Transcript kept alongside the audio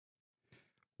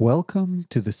Welcome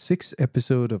to the sixth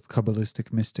episode of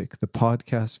Kabbalistic Mystic, the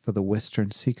podcast for the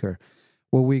Western seeker,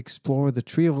 where we explore the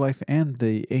tree of life and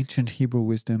the ancient Hebrew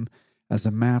wisdom as a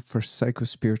map for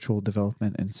psycho-spiritual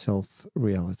development and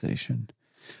self-realization.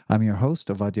 I'm your host,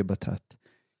 Batat.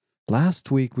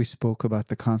 Last week, we spoke about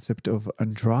the concept of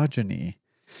androgyny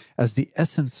as the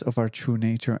essence of our true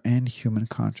nature and human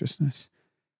consciousness.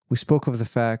 We spoke of the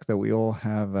fact that we all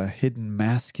have a hidden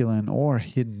masculine or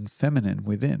hidden feminine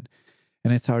within,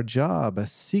 and it's our job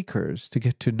as seekers to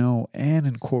get to know and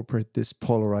incorporate this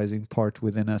polarizing part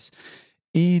within us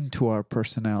into our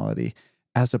personality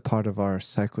as a part of our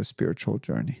psycho-spiritual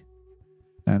journey.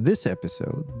 Now, in this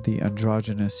episode, the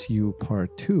Androgynous You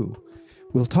Part 2,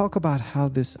 we'll talk about how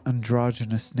this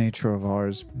androgynous nature of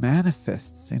ours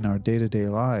manifests in our day-to-day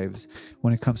lives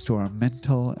when it comes to our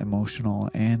mental, emotional,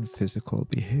 and physical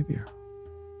behavior.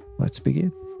 Let's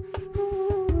begin.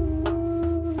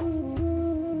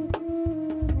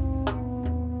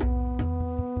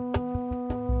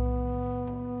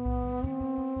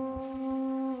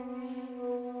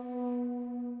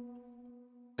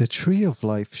 The tree of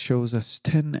life shows us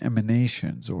 10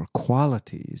 emanations or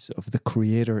qualities of the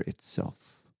Creator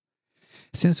itself.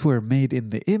 Since we're made in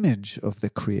the image of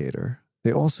the Creator,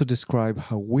 they also describe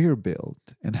how we're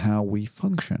built and how we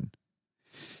function.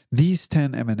 These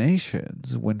 10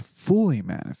 emanations, when fully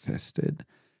manifested,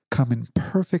 come in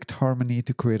perfect harmony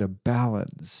to create a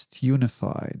balanced,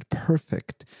 unified,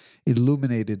 perfect,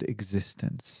 illuminated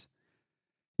existence.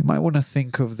 You might want to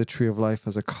think of the tree of life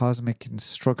as a cosmic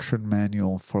instruction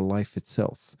manual for life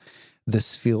itself. The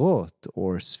sphirot,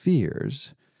 or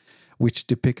spheres, which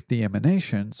depict the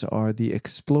emanations, are the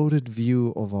exploded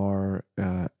view of our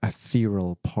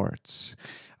ethereal parts,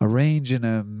 arranged in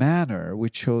a manner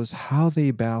which shows how they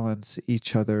balance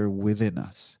each other within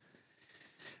us.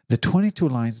 The 22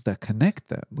 lines that connect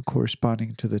them,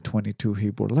 corresponding to the 22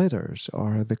 Hebrew letters,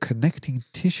 are the connecting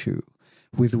tissue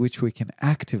with which we can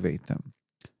activate them.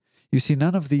 You see,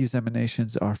 none of these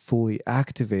emanations are fully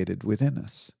activated within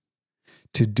us.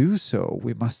 To do so,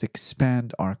 we must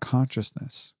expand our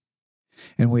consciousness.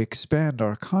 And we expand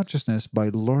our consciousness by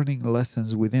learning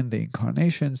lessons within the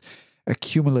incarnations,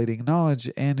 accumulating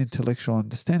knowledge and intellectual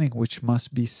understanding, which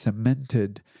must be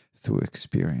cemented through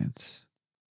experience.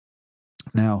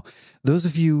 Now, those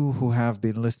of you who have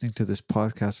been listening to this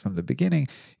podcast from the beginning,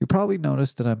 you probably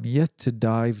noticed that I'm yet to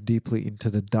dive deeply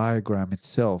into the diagram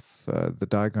itself, the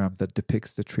diagram that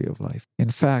depicts the tree of life.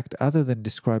 In fact, other than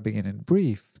describing it in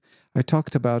brief, I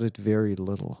talked about it very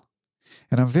little.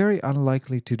 And I'm very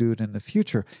unlikely to do it in the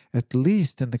future, at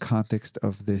least in the context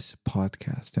of this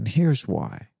podcast. And here's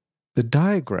why. The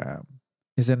diagram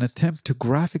is an attempt to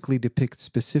graphically depict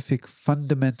specific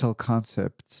fundamental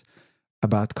concepts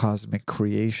about cosmic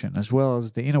creation, as well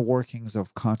as the inner workings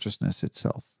of consciousness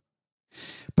itself.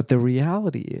 But the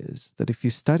reality is that if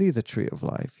you study the tree of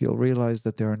life, you'll realize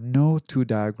that there are no two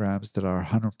diagrams that are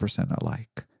 100%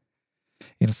 alike.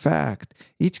 In fact,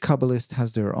 each Kabbalist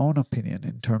has their own opinion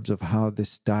in terms of how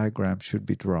this diagram should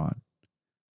be drawn.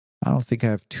 I don't think I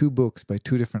have two books by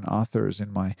two different authors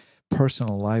in my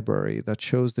personal library that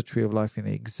shows the tree of life in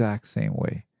the exact same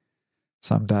way.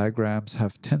 Some diagrams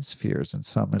have 10 spheres and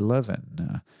some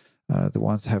 11. The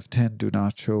ones that have 10 do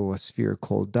not show a sphere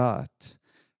called Dat,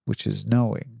 which is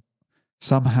knowing.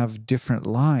 Some have different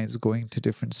lines going to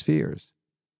different spheres.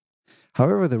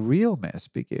 However, the real mess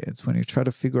begins when you try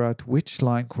to figure out which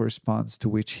line corresponds to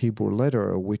which Hebrew letter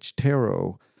or which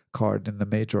tarot card in the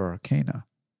major arcana.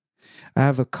 I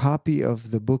have a copy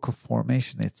of the Book of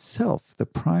Formation itself, the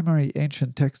primary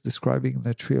ancient text describing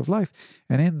the Tree of Life,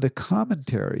 and in the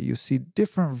commentary you see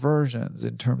different versions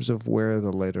in terms of where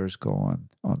the letters go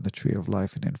on the Tree of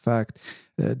Life, and in fact,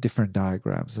 different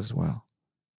diagrams as well.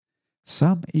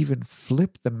 Some even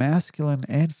flip the masculine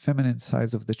and feminine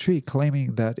sides of the tree,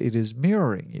 claiming that it is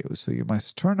mirroring you, so you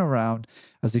must turn around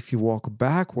as if you walk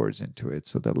backwards into it,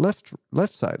 so the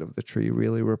left side of the tree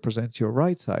really represents your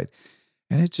right side.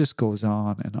 And it just goes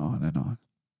on and on and on.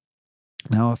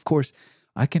 Now, of course,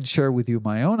 I can share with you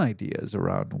my own ideas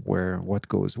around what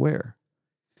goes where.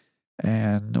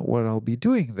 And what I'll be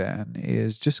doing then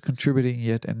is just contributing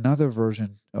yet another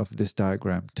version of this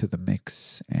diagram to the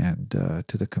mix and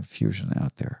to the confusion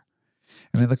out there.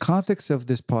 And in the context of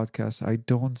this podcast, I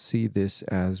don't see this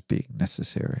as being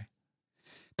necessary.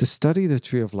 To study the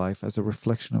tree of life as a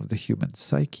reflection of the human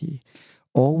psyche,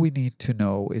 all we need to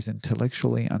know is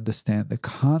intellectually understand the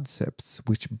concepts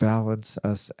which balance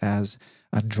us as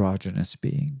androgynous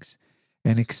beings,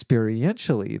 and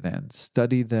experientially then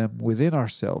study them within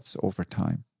ourselves over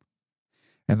time.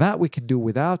 And that we can do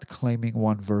without claiming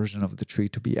one version of the tree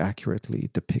to be accurately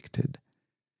depicted.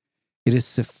 It is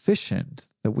sufficient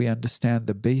that we understand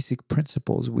the basic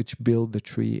principles which build the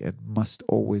tree and must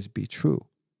always be true.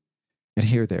 And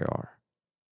here they are.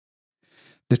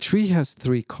 The tree has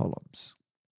 3 columns.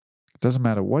 It doesn't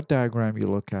matter what diagram you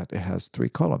look at, it has 3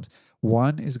 columns.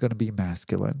 One is going to be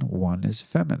masculine, one is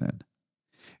feminine.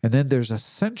 And then there's a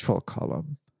central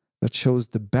column that shows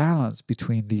the balance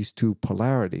between these 2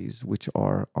 polarities, which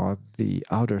are on the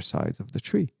outer sides of the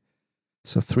tree.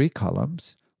 So 3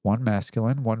 columns, one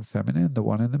masculine, one feminine, the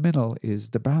one in the middle is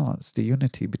the balance, the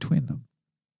unity between them.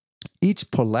 Each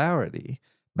polarity,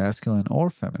 masculine or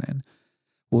feminine,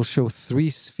 will show 3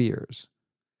 spheres,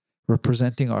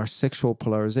 representing our sexual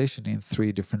polarization in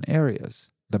 3 different areas: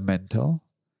 the mental,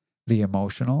 the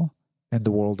emotional, and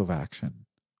the world of action.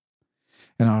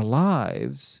 And our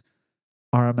lives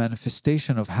are a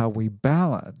manifestation of how we're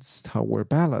balanced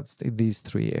in these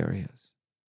 3 areas.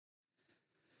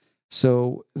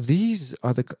 So these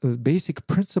are the basic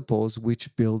principles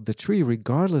which build the tree,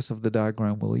 regardless of the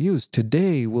diagram we'll use.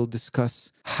 Today, we'll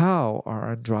discuss how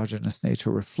our androgynous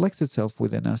nature reflects itself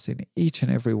within us in each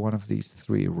and every one of these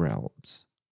 3 realms.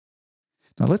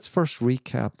 Now, let's first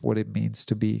recap what it means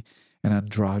to be an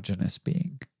androgynous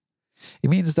being. It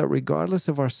means that regardless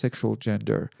of our sexual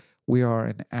gender, we are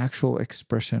an actual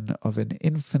expression of an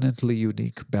infinitely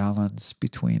unique balance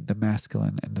between the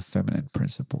masculine and the feminine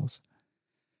principles.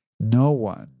 No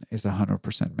one is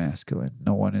 100% masculine.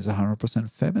 No one is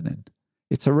 100% feminine.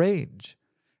 It's a range.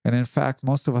 And in fact,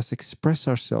 most of us express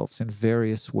ourselves in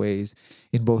various ways,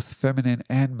 in both feminine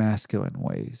and masculine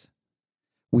ways.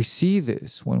 We see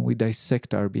this when we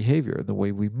dissect our behavior, the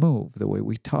way we move, the way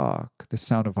we talk, the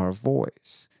sound of our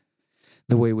voice,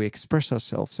 the way we express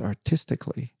ourselves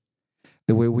artistically,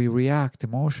 the way we react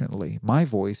emotionally. My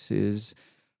voice is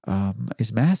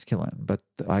masculine, but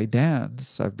I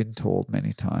dance. I've been told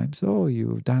many times, oh,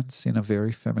 you dance in a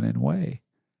very feminine way.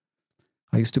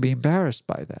 I used to be embarrassed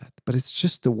by that, but it's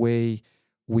just the way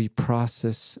we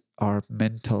process our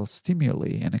mental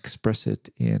stimuli and express it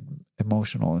in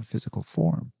emotional and physical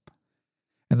form.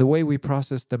 And the way we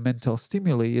process the mental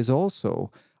stimuli is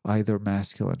also either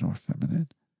masculine or feminine.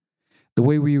 The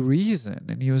way we reason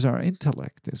and use our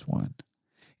intellect is one.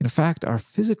 In fact, our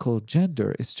physical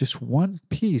gender is just one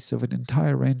piece of an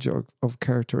entire range of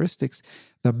characteristics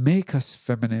that make us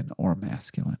feminine or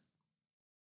masculine.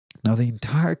 Now, the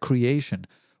entire creation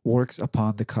works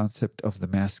upon the concept of the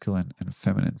masculine and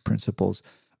feminine principles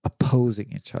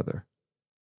opposing each other.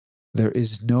 There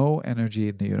is no energy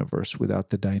in the universe without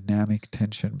the dynamic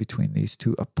tension between these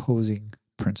 2 opposing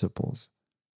principles.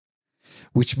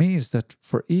 Which means that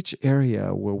for each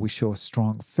area where we show a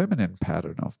strong feminine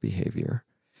pattern of behavior,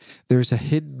 there's a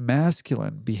hidden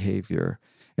masculine behavior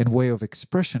and way of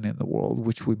expression in the world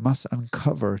which we must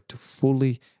uncover to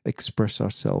fully express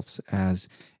ourselves as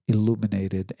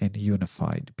illuminated and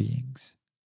unified beings.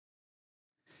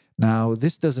 Now,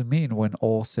 this doesn't mean when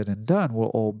all said and done, we'll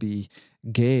all be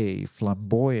gay,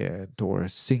 flamboyant, or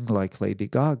sing like Lady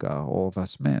Gaga, all of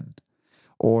us men.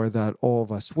 Or that all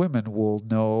of us women will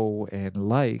know and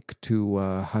like to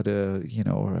how to,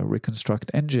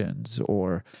 reconstruct engines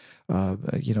or,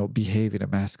 behave in a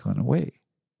masculine way.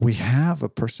 We have a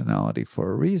personality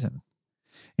for a reason.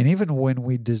 And even when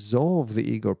we dissolve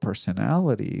the ego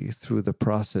personality through the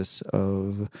process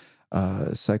of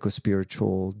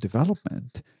psychospiritual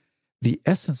development, the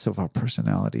essence of our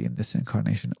personality in this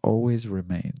incarnation always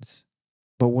remains.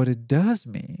 But what it does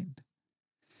mean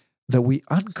that we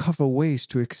uncover ways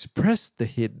to express the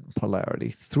hidden polarity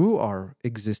through our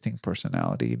existing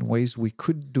personality in ways we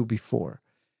couldn't do before,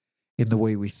 in the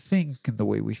way we think, in the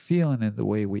way we feel, and in the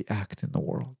way we act in the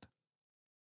world.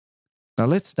 Now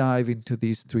let's dive into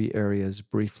these 3 areas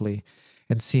briefly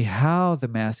and see how the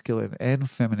masculine and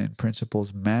feminine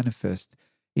principles manifest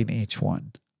in each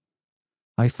one.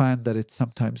 I find that it's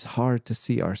sometimes hard to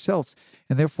see ourselves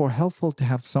and therefore helpful to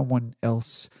have someone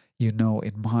else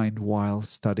in mind while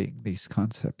studying these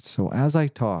concepts. So as I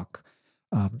talk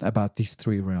about these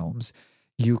 3 realms,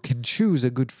 you can choose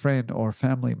a good friend or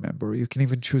family member. You can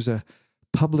even choose a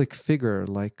public figure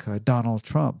like Donald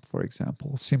Trump, for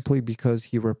example, simply because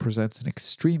he represents an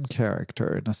extreme character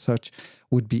and as such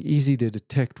would be easy to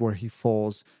detect where he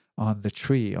falls on the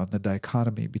tree, on the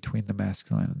dichotomy between the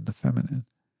masculine and the feminine.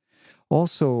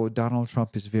 Also, Donald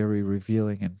Trump is very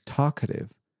revealing and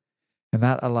talkative. And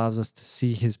that allows us to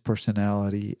see his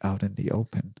personality out in the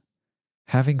open.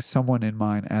 Having someone in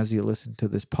mind as you listen to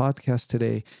this podcast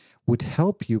today would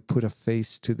help you put a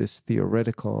face to this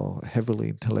theoretical, heavily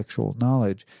intellectual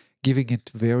knowledge, giving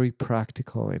it very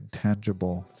practical and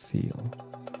tangible feel.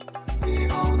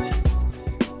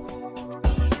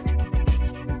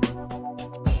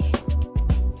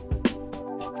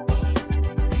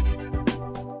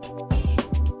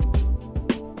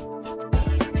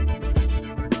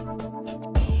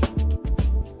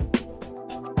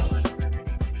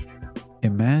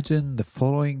 Imagine the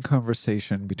following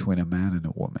conversation between a man and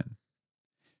a woman.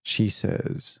 She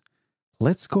says,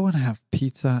 "Let's go and have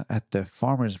pizza at the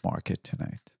farmer's market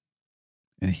tonight."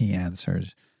 And he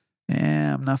answers,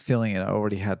 I'm not feeling it. I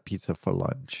already had pizza for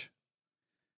lunch.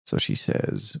 So she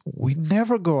says, "We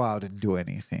never go out and do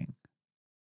anything."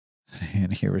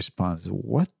 And he responds,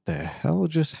 "What the hell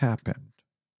just happened?"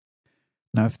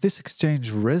 Now, if this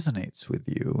exchange resonates with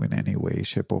you in any way,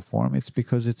 shape, or form, it's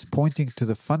because it's pointing to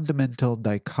the fundamental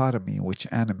dichotomy which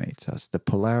animates us, the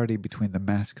polarity between the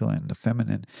masculine and the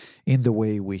feminine in the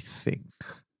way we think.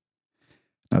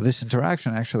 Now, this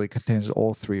interaction actually contains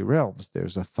all three realms.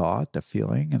 There's a thought, a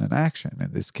feeling, and an action.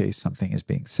 In this case, something is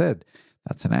being said.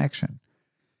 That's an action.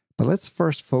 But let's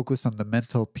first focus on the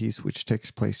mental piece which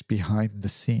takes place behind the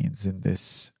scenes in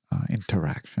this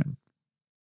interaction.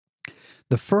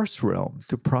 The first realm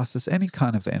to process any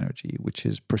kind of energy which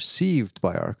is perceived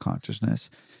by our consciousness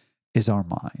is our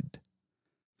mind.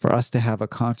 For us to have a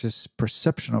conscious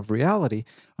perception of reality,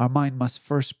 our mind must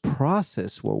first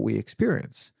process what we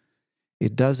experience.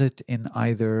 It does it in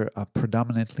either a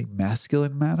predominantly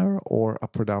masculine manner or a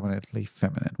predominantly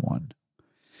feminine one.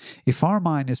 If our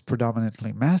mind is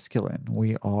predominantly masculine,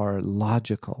 we are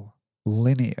logical,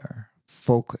 linear,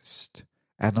 focused,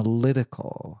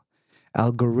 analytical,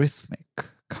 algorithmic,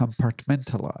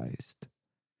 compartmentalized.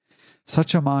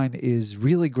 Such a mind is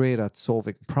really great at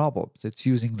solving problems. It's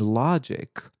using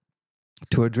logic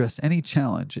to address any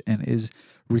challenge and is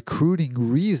recruiting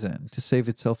reason to save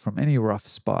itself from any rough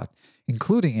spot,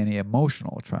 including any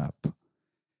emotional trap.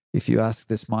 If you ask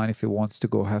this mind if it wants to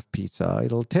go have pizza,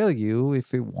 it'll tell you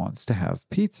if it wants to have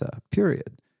pizza,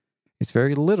 period. It's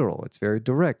very literal. It's very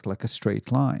direct, like a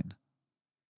straight line.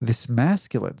 This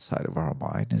masculine side of our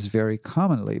mind is very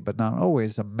commonly, but not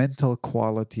always, a mental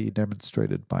quality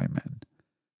demonstrated by men.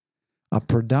 A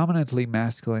predominantly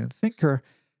masculine thinker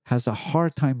has a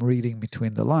hard time reading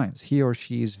between the lines. He or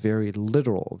she is very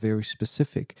literal, very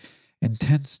specific, and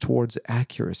tends towards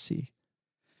accuracy.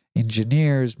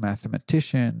 Engineers,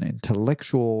 mathematicians,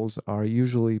 intellectuals are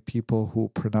usually people who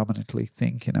predominantly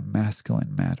think in a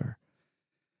masculine manner.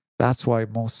 That's why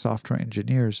most software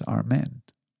engineers are men.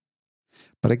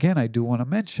 But again, I do want to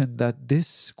mention that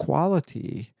this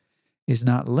quality is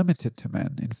not limited to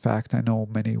men. In fact, I know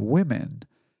many women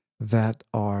that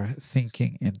are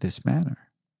thinking in this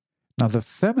manner. Now, the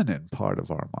feminine part of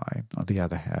our mind, on the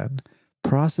other hand,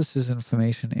 processes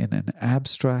information in an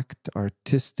abstract,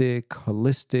 artistic,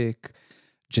 holistic,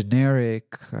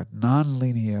 generic,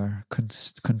 nonlinear,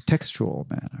 contextual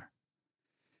manner.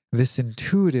 This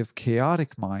intuitive,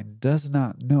 chaotic mind does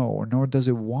not know, nor does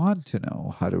it want to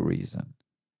know, how to reason.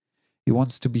 It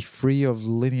wants to be free of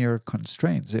linear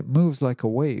constraints. It moves like a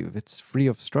wave. It's free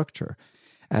of structure.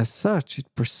 As such,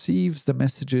 it perceives the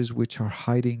messages which are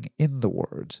hiding in the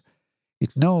words.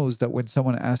 It knows that when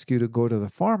someone asks you to go to the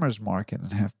farmer's market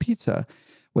and have pizza,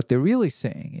 what they're really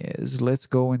saying is, let's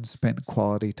go and spend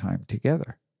quality time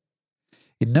together.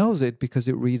 It knows it because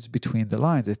it reads between the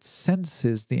lines. It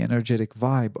senses the energetic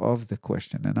vibe of the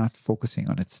question and not focusing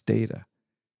on its data.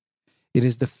 It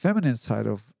is the feminine side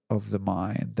of the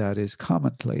mind that is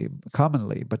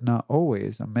commonly, but not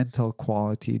always, a mental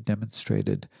quality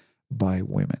demonstrated by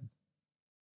women.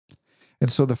 And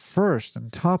so the first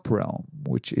and top realm,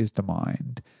 which is the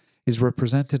mind, is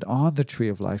represented on the tree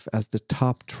of life as the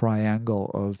top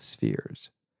triangle of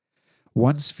spheres.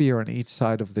 One sphere on each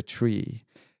side of the tree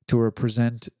to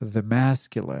represent the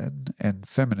masculine and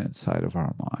feminine side of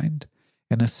our mind,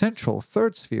 and a central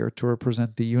third sphere to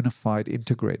represent the unified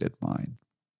integrated mind.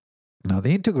 Now,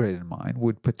 the integrated mind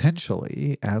would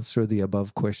potentially answer the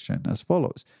above question as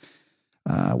follows.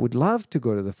 I would love to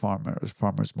go to the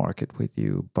farmer's market with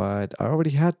you, but I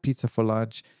already had pizza for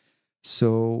lunch.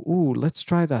 So, let's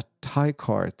try that Thai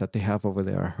cart that they have over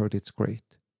there. I heard it's great.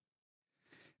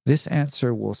 This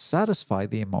answer will satisfy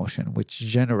the emotion which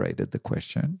generated the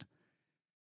question,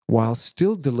 while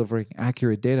still delivering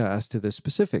accurate data as to the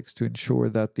specifics to ensure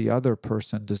that the other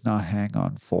person does not hang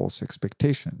on false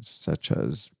expectations, such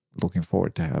as looking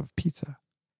forward to have pizza.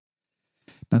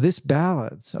 Now, this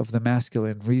balance of the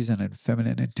masculine reason and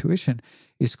feminine intuition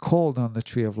is called on the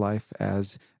tree of life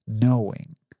as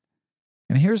knowing.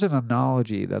 And here's an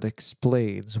analogy that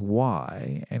explains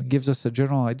why and gives us a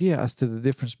general idea as to the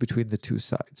difference between the two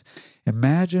sides.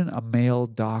 Imagine a male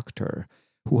doctor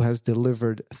who has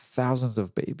delivered thousands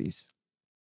of babies.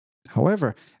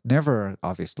 However, never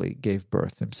obviously gave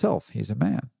birth himself. He's a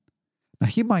man. Now,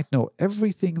 he might know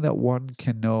everything that one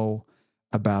can know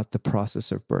about the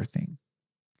process of birthing,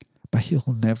 but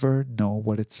he'll never know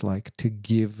what it's like to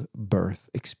give birth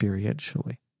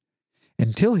experientially.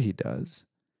 Until he does,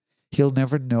 he'll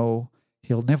never know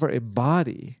he'll never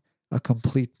embody a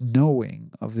complete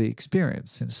knowing of the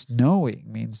experience, since knowing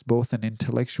means both an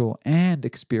intellectual and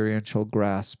experiential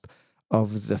grasp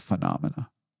of the phenomena.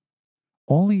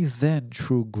 Only then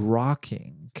true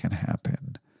grokking can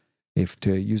happen, if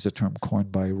to use a term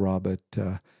coined by Robert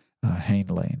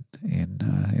Heinlein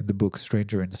in the book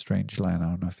Stranger in Strange Land. I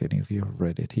don't know if any of you have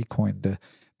read it. He coined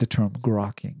the term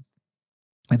grokking.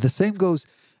 And the same goes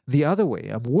the other way.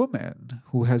 A woman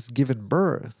who has given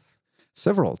birth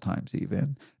several times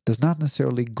even does not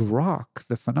necessarily grok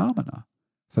the phenomena.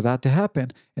 For that to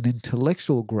happen, an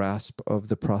intellectual grasp of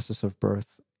the process of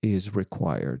birth is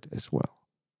required as well.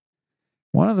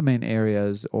 One of the main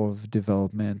areas of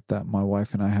development that my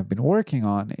wife and I have been working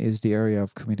on is the area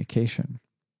of communication.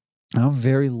 I'm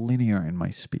very linear in my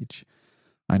speech.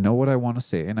 I know what I want to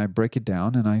say and I break it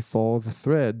down and I follow the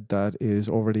thread that is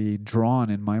already drawn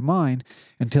in my mind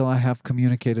until I have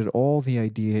communicated all the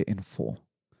idea in full.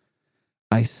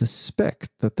 I suspect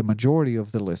that the majority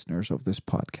of the listeners of this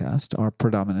podcast are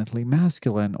predominantly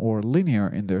masculine or linear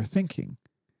in their thinking.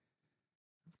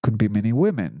 Could be many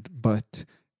women, but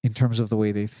in terms of the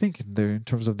way they think, in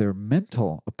terms of their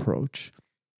mental approach,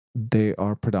 they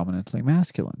are predominantly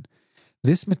masculine.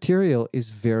 This material is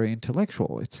very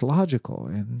intellectual, it's logical,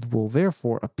 and will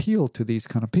therefore appeal to these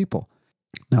kind of people.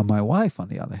 Now, my wife, on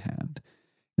the other hand,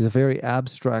 is a very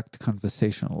abstract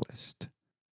conversationalist.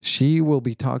 She will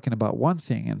be talking about one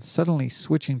thing and suddenly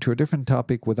switching to a different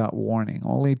topic without warning,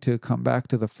 only to come back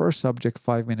to the first subject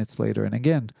 5 minutes later, and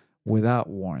again, without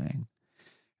warning.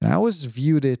 And I always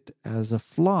viewed it as a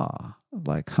flaw,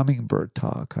 like hummingbird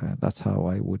talk. That's how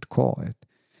I would call it.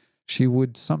 She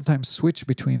would sometimes switch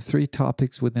between 3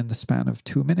 topics within the span of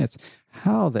 2 minutes.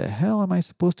 How the hell am I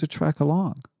supposed to track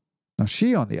along? Now,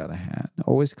 she, on the other hand,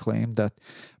 always claimed that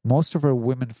most of her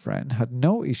women friends had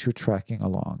no issue tracking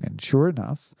along. And sure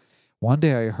enough, one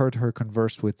day I heard her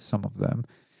converse with some of them,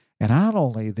 and not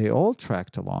only they all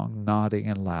tracked along, nodding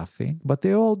and laughing, but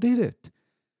they all did it.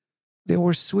 They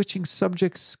were switching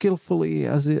subjects skillfully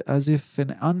as if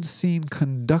an unseen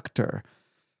conductor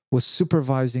was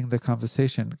supervising the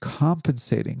conversation,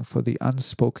 compensating for the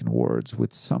unspoken words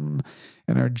with some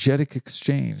energetic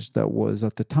exchange that was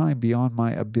at the time beyond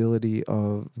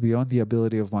the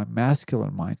ability of my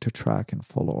masculine mind to track and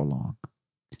follow along.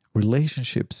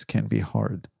 Relationships can be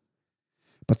hard,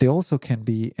 but they also can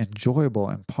be enjoyable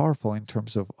and powerful in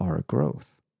terms of our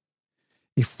growth.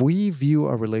 If we view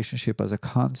a relationship as a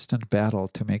constant battle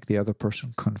to make the other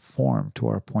person conform to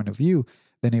our point of view,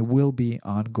 then it will be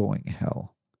ongoing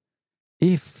hell.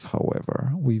 If,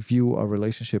 however, we view a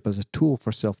relationship as a tool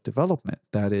for self-development,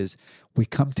 that is, we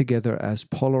come together as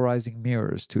polarizing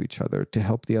mirrors to each other to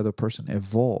help the other person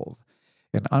evolve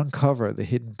and uncover the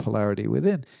hidden polarity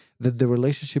within, then the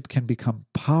relationship can become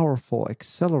a powerful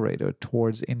accelerator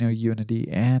towards inner unity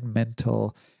and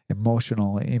mental,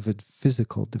 emotional, and even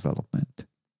physical development.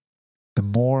 The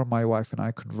more my wife and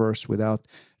I converse without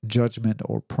judgment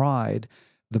or pride,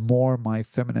 the more my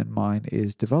feminine mind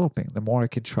is developing, the more I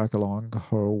can track along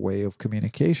her way of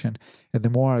communication, and the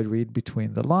more I read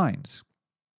between the lines.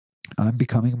 I'm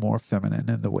becoming more feminine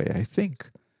in the way I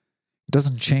think. It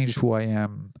doesn't change who I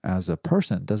am as a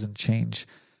person, it doesn't change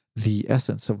the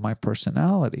essence of my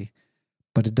personality,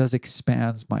 but it does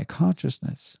expand my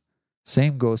consciousness.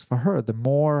 Same goes for her. The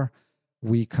more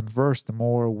we converse, the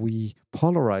more we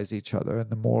polarize each other,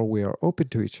 and the more we are open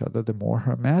to each other, the more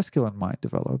her masculine mind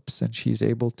develops, and she's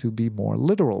able to be more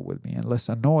literal with me and less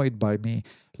annoyed by me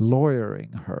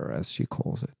lawyering her, as she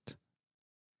calls it.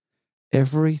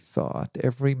 Every thought,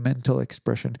 every mental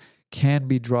expression can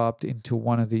be dropped into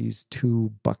one of these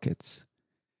 2 buckets.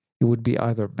 It would be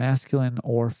either masculine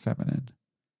or feminine.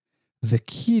 The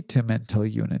key to mental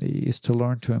unity is to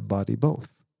learn to embody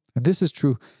both. And this is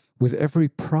true with every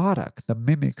product that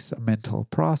mimics a mental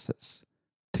process.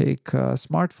 Take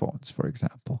smartphones, for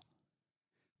example.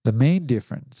 The main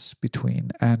difference between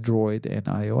Android and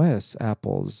iOS,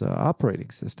 Apple's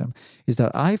operating system, is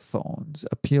that iPhones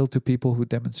appeal to people who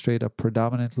demonstrate a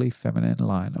predominantly feminine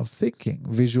line of thinking,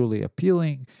 visually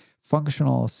appealing,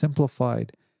 functional,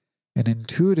 simplified, an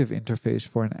intuitive interface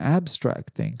for an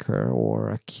abstract thinker or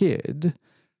a kid.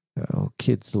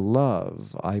 Kids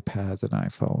love iPads and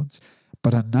iPhones,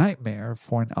 but a nightmare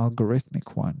for an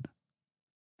algorithmic one.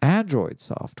 Android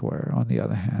software, on the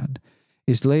other hand,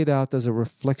 is laid out as a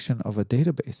reflection of a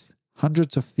database.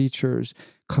 Hundreds of features,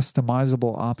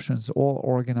 customizable options, all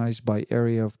organized by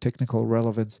area of technical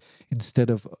relevance instead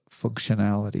of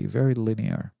functionality, very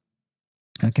linear.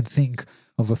 I can think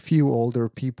of a few older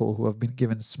people who have been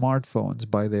given smartphones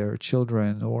by their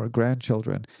children or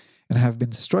grandchildren and have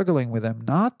been struggling with them,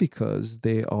 not because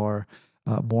they are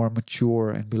more mature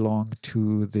and belong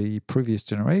to the previous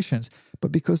generations,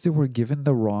 but because they were given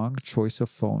the wrong choice of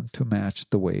phone to match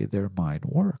the way their mind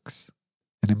works.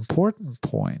 An important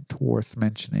point worth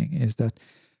mentioning is that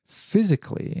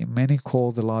physically, many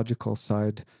call the logical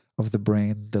side of the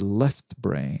brain the left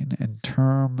brain and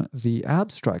term the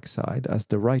abstract side as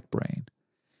the right brain.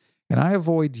 And I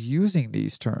avoid using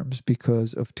these terms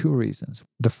because of two reasons.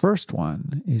 The first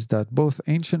one is that both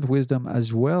ancient wisdom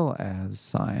as well as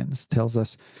science tells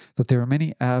us that there are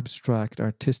many abstract,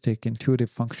 artistic, intuitive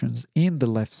functions in the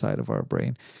left side of our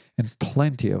brain and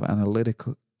plenty of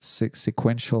analytical,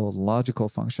 sequential, logical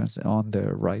functions on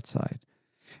the right side.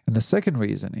 And the second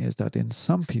reason is that in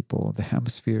some people, the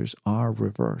hemispheres are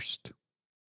reversed.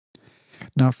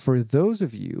 Now, for those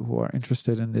of you who are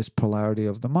interested in this polarity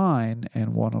of the mind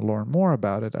and want to learn more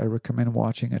about it, I recommend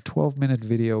watching a 12-minute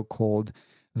video called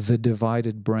The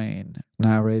Divided Brain,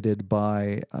 narrated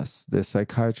by the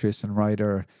psychiatrist and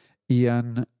writer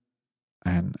Ian,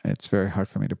 and it's very hard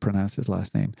for me to pronounce his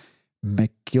last name,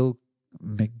 McGilchrist.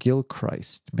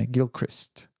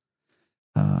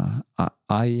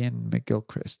 Ian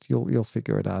McGilchrist. You'll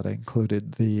figure it out. I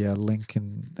included the link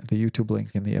in the YouTube link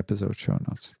in the episode show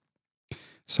notes.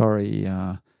 Sorry,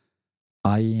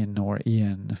 Ian or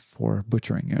Ian, for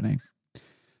butchering your name.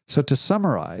 So to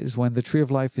summarize, when the tree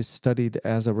of life is studied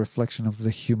as a reflection of the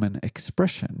human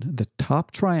expression, the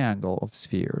top triangle of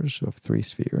spheres, of three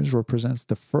spheres, represents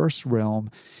the first realm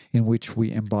in which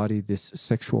we embody this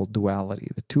sexual duality,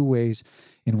 the two ways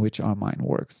in which our mind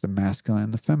works, the masculine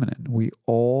and the feminine. We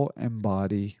all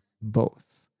embody both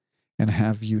and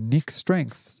have unique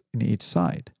strengths in each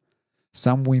side.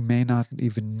 Some we may not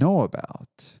even know about.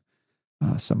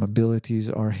 Some abilities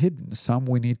are hidden. Some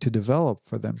we need to develop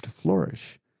for them to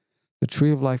flourish. The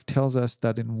tree of life tells us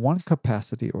that in one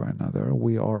capacity or another,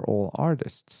 we are all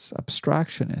artists,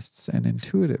 abstractionists, and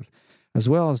intuitive, as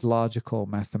well as logical,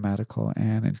 mathematical,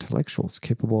 and intellectuals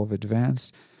capable of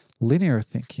advanced linear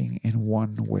thinking in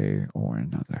one way or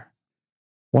another.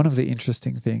 One of the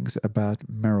interesting things about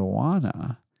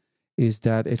marijuana is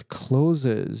that it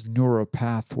closes neural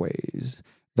pathways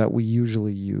that we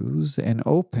usually use and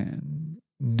open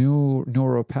new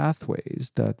neural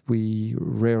pathways that we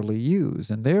rarely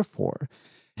use, and therefore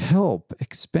help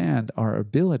expand our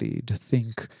ability to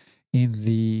think in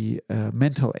the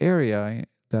mental area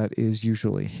that is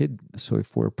usually hidden. So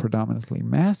if we're predominantly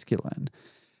masculine,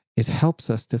 it helps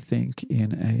us to think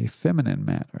in a feminine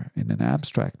manner, in an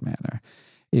abstract manner.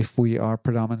 If we are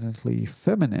predominantly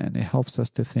feminine, it helps us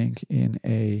to think in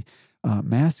a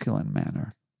masculine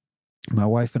manner. My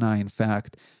wife and I, in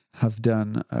fact, have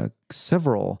done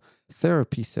several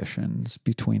therapy sessions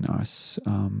between us,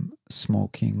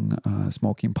 smoking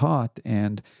pot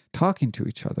and talking to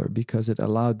each other, because it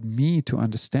allowed me to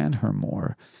understand her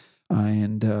more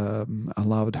and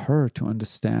allowed her to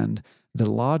understand the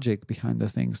logic behind the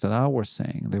things that I was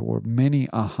saying. There were many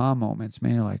aha moments,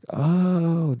 many like,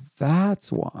 oh,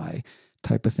 that's why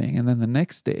type of thing. And then the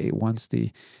next day, once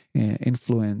the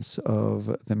influence of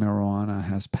the marijuana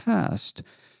has passed,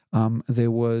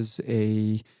 there was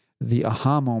the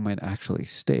aha moment actually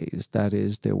stays. That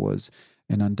is, there was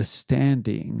an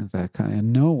understanding, that kind of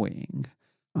knowing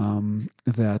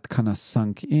that kind of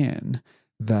sunk in,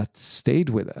 that stayed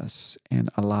with us and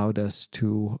allowed us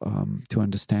to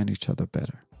understand each other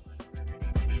better.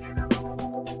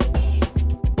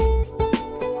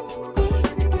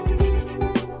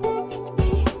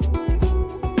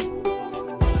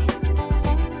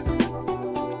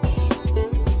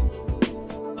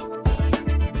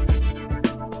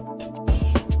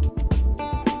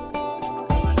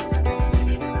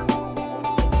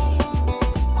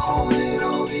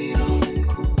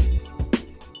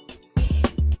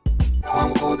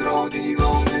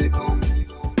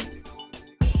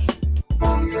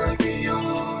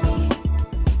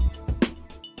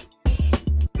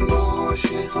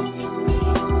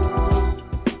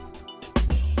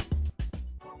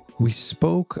 We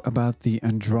spoke about the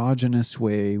androgynous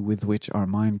way with which our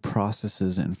mind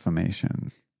processes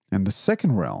information. And the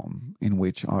second realm in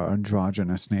which our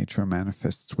androgynous nature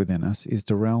manifests within us is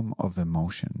the realm of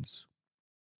emotions.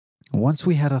 Once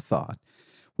we had a thought,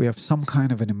 we have some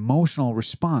kind of an emotional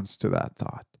response to that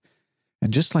thought.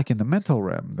 And just like in the mental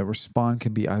realm, the response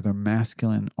can be either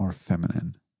masculine or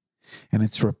feminine. And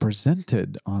it's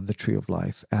represented on the tree of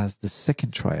life as the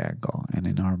second triangle, and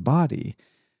in our body,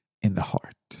 in the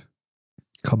heart.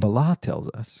 Kabbalah tells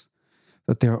us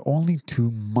that there are only two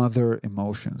mother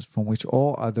emotions from which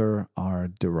all other are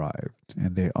derived,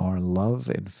 and they are love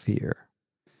and fear.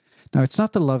 Now, it's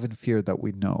not the love and fear that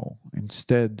we know.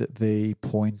 Instead, they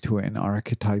point to an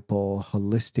archetypal,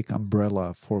 holistic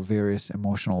umbrella for various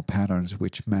emotional patterns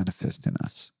which manifest in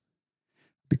us.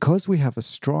 Because we have a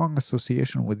strong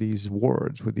association with these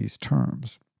words, with these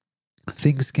terms,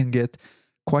 things can get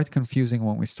quite confusing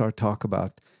when we start talk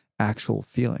about actual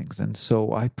feelings. And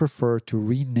so I prefer to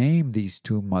rename these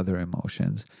two mother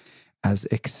emotions as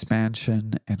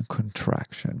expansion and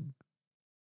contraction.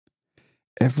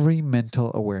 Every mental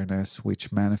awareness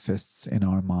which manifests in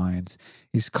our minds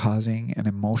is causing an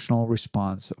emotional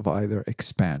response of either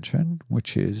expansion,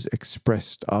 which is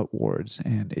expressed outwards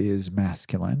and is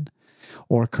masculine,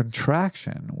 or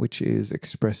contraction, which is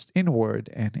expressed inward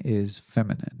and is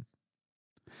feminine.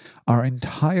 Our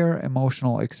entire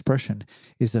emotional expression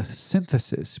is a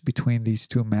synthesis between these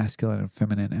two masculine and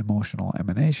feminine emotional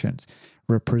emanations,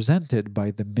 represented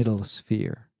by the middle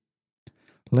sphere.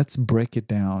 Let's break it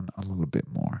down a little bit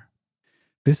more.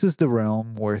 This is the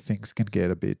realm where things can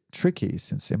get a bit tricky.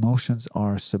 Since emotions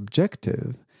are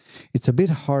subjective, it's a bit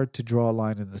hard to draw a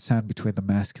line in the sand between the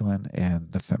masculine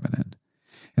and the feminine.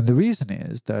 And the reason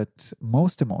is that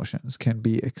most emotions can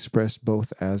be expressed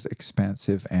both as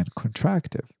expansive and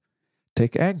contractive.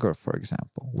 Take anger, for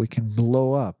example. We can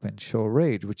blow up and show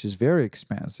rage, which is very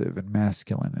expansive and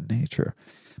masculine in nature.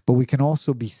 But we can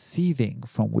also be seething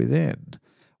from within,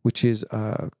 which is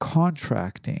a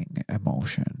contracting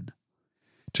emotion.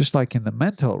 Just like in the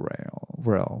mental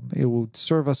realm, it would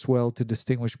serve us well to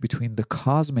distinguish between the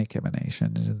cosmic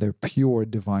emanations in their pure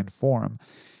divine form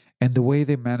and the way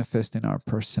they manifest in our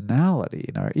personality,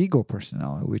 in our ego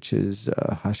personality, which is,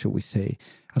 how shall we say,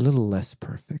 a little less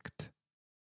perfect.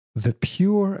 The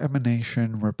pure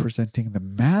emanation representing the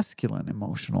masculine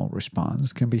emotional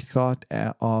response can be thought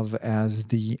of as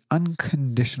the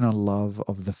unconditional love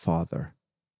of the Father.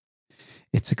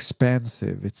 It's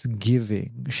expansive, it's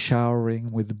giving,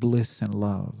 showering with bliss and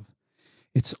love.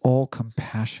 It's all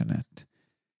compassionate,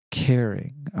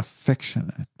 caring,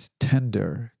 affectionate,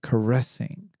 tender,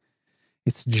 caressing.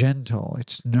 It's gentle,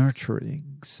 it's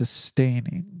nurturing,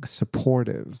 sustaining,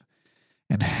 supportive,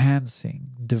 enhancing,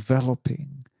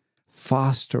 developing,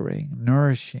 fostering,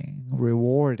 nourishing,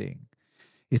 rewarding.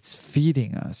 It's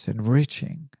feeding us,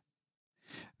 enriching.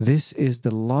 This is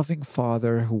the loving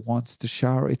Father who wants to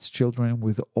shower its children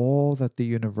with all that the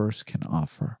universe can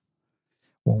offer.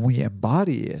 When we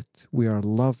embody it, we are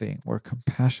loving, we're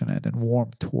compassionate, and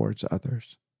warm towards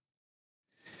others.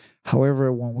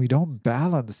 However, when we don't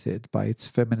balance it by its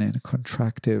feminine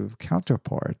contractive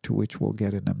counterpart, to which we'll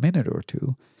get in a minute or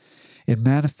two, it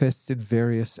manifests in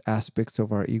various aspects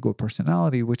of our ego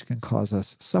personality, which can cause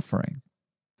us suffering.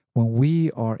 When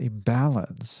we are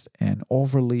imbalanced and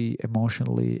overly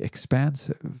emotionally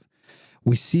expansive,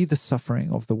 we see the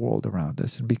suffering of the world around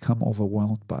us and become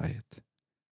overwhelmed by it.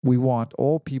 We want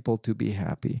all people to be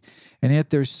happy, and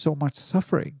yet there's so much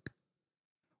suffering.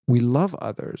 We love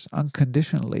others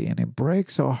unconditionally, and it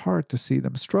breaks our heart to see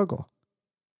them struggle.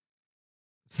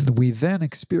 We then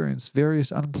experience various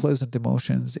unpleasant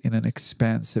emotions in an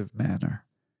expansive manner.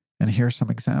 And here are some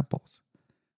examples: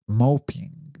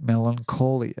 moping,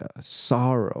 melancholia,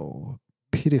 sorrow,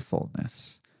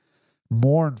 pitifulness,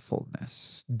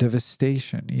 mournfulness,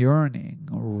 devastation, yearning,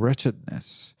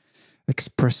 wretchedness,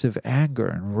 expressive anger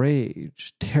and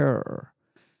rage, terror,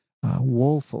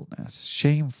 woefulness,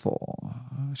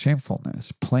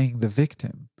 shamefulness, playing the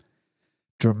victim.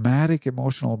 Dramatic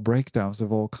emotional breakdowns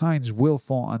of all kinds will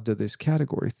fall under this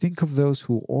category. Think of those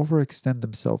who overextend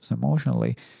themselves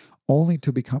emotionally only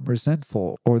to become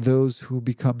resentful, or those who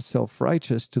become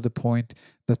self-righteous to the point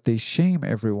that they shame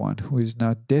everyone who is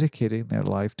not dedicating their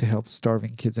life to help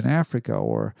starving kids in Africa,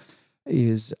 or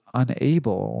is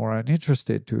unable or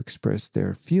uninterested to express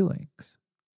their feelings.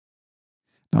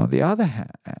 Now, on the other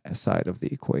side of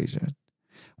the equation,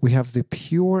 we have the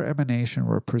pure emanation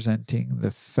representing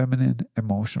the feminine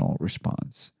emotional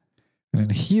response. And in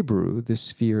Hebrew, this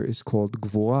sphere is called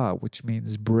gvura, which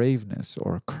means braveness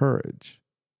or courage.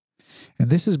 And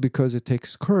this is because it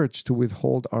takes courage to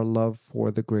withhold our love for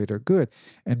the greater good,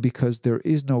 and because there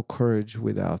is no courage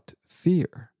without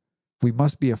fear. We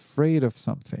must be afraid of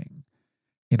something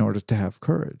in order to have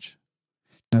courage.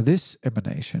 Now, this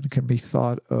emanation can be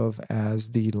thought of as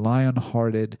the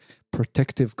lion-hearted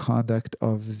protective conduct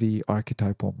of the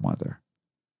archetypal mother.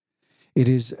 It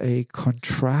is a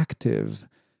contractive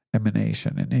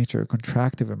emanation in nature, a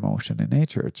contractive emotion in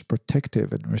nature. It's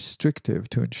protective and restrictive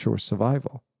to ensure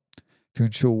survival, to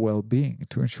ensure well-being,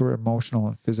 to ensure emotional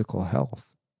and physical health.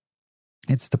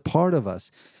 It's the part of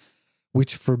us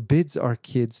which forbids our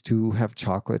kids to have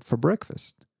chocolate for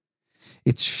breakfast.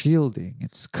 It's shielding,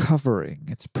 it's covering,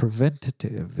 it's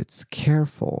preventative, it's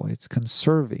careful, it's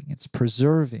conserving, it's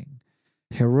preserving,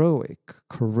 heroic,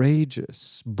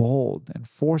 courageous, bold,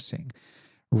 enforcing,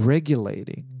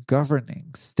 regulating,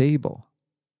 governing, stable.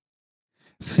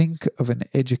 Think of an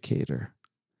educator,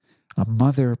 a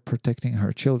mother protecting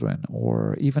her children,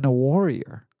 or even a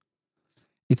warrior.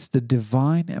 It's the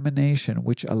divine emanation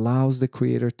which allows the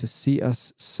Creator to see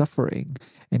us suffering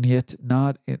and yet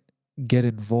not get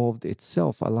involved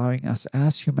itself, allowing us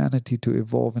as humanity to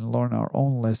evolve and learn our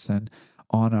own lesson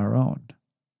on our own.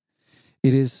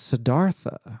 It is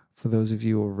Siddhartha, for those of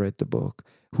you who read the book,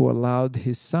 who allowed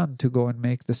his son to go and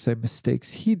make the same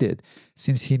mistakes he did,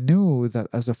 since he knew that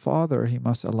as a father he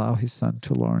must allow his son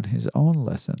to learn his own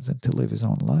lessons and to live his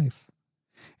own life.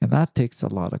 And that takes a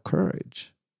lot of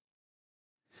courage.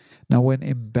 Now, when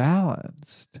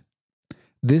imbalanced,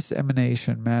 this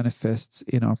emanation manifests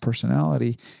in our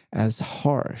personality as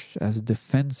harsh, as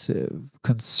defensive,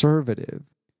 conservative.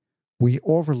 We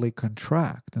overly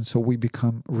contract, and so we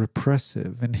become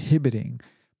repressive, inhibiting,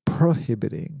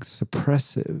 prohibiting,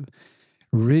 suppressive,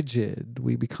 rigid.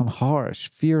 We become harsh,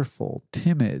 fearful,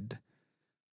 timid,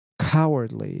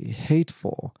 cowardly,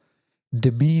 hateful,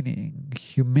 demeaning,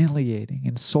 humiliating,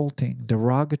 insulting,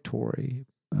 derogatory,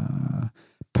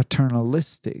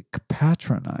 paternalistic,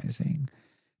 patronizing,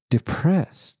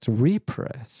 depressed,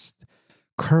 repressed,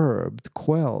 curbed,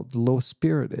 quelled,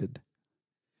 low-spirited.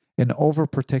 An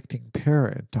overprotecting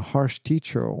parent, a harsh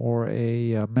teacher, or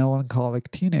a melancholic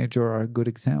teenager are good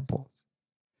examples.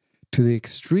 To the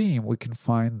extreme, we can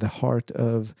find the heart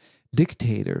of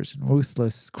dictators and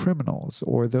ruthless criminals,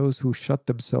 or those who shut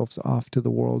themselves off to the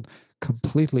world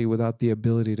completely without the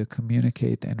ability to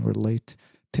communicate and relate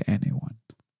to anyone.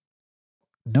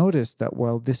 Notice that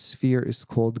while this sphere is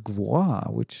called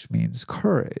Gvura, which means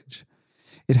courage,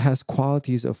 it has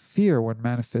qualities of fear when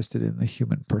manifested in the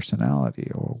human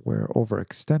personality or where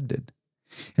overextended.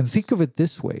 And think of it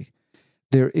this way.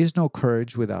 There is no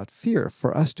courage without fear.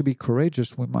 For us to be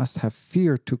courageous, we must have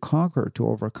fear to conquer, to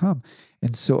overcome.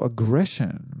 And so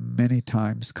aggression many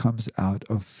times comes out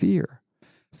of fear.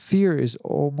 Fear is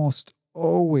almost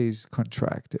always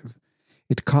contractive.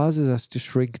 It causes us to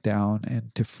shrink down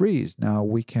and to freeze. Now,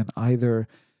 we can either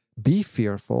be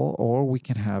fearful or we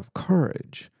can have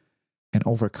courage and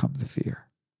overcome the fear.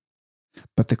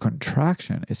 But the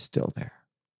contraction is still there.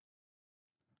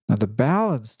 Now, the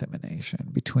balanced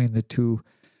emanation between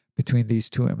these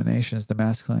two emanations, the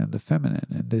masculine and the feminine,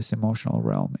 in this emotional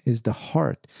realm, is the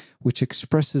heart, which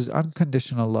expresses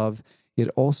unconditional love, yet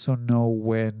also know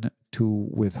when to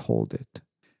withhold it.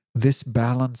 This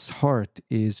balanced heart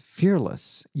is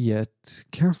fearless, yet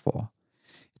careful,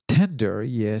 tender,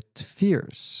 yet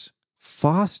fierce,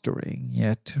 fostering,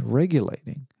 yet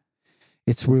regulating.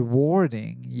 It's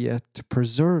rewarding, yet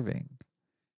preserving.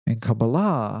 In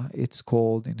Kabbalah,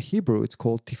 in Hebrew, it's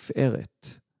called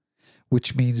Tiferet,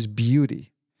 which means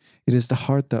beauty. It is the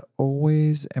heart that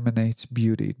always emanates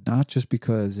beauty, not just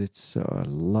because it's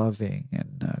loving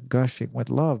and gushing with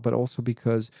love, but also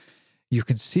because you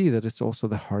can see that it's also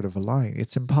the heart of a lion.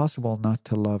 It's impossible not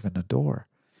to love and adore.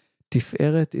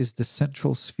 Tiferet is the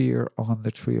central sphere on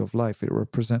the tree of life. It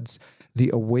represents the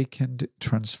awakened,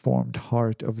 transformed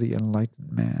heart of the enlightened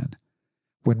man.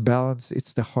 When balanced,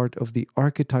 it's the heart of the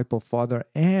archetypal father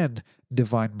and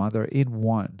divine mother in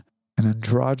one, an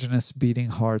androgynous beating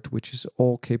heart which is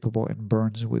all capable and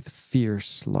burns with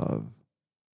fierce love.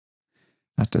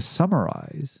 Now, to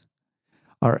summarize,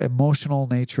 our emotional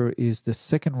nature is the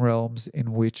second realms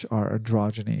in which our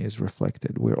androgyny is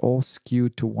reflected. We're all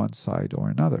skewed to one side or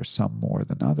another, some more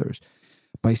than others.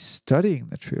 By studying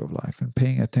the tree of life and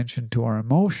paying attention to our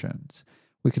emotions,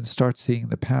 we can start seeing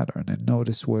the pattern and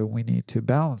notice where we need to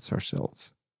balance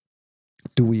ourselves.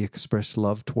 Do we express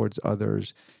love towards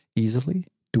others easily?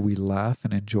 Do we laugh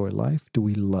and enjoy life? Do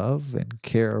we love and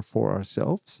care for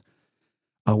ourselves?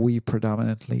 Are we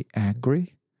predominantly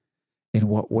angry? In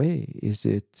what way? Is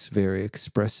it very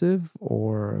expressive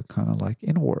or kind of like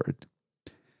inward?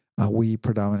 Are we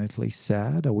predominantly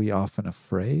sad? Are we often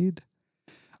afraid?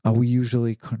 Are we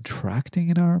usually contracting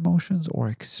in our emotions or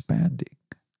expanding?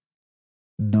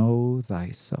 Know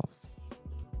thyself.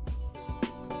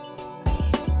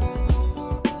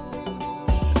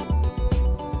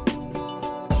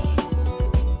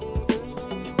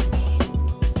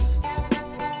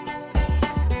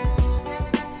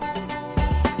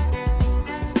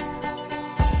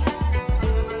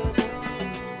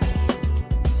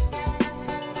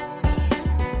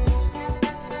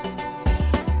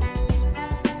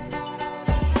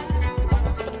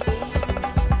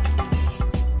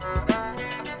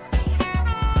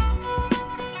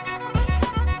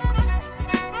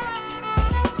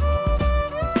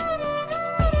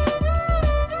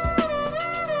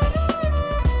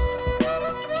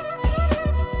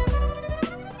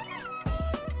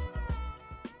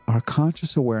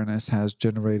 conscious awareness has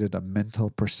generated a mental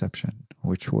perception,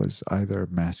 which was either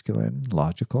masculine,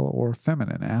 logical, or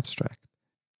feminine, abstract.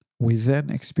 We then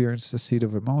experienced the seed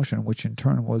of emotion, which in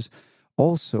turn was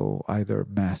also either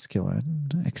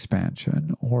masculine,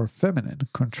 expansion, or feminine,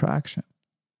 contraction.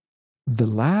 The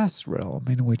last realm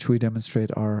in which we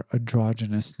demonstrate our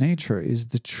androgynous nature is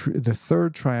the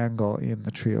third triangle in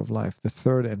the tree of life, the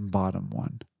third and bottom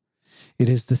one. It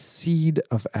is the seed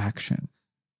of action.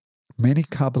 Many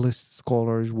Kabbalist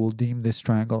scholars will deem this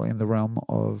triangle in the realm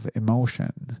of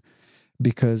emotion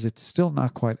because it's still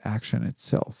not quite action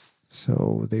itself.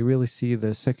 So they really see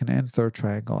the second and third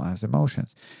triangle as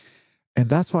emotions. And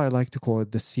that's why I like to call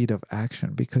it the seed of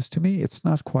action, because to me, it's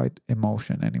not quite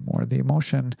emotion anymore. The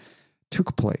emotion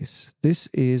took place. This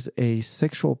is a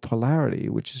sexual polarity,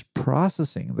 which is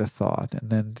processing the thought and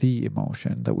then the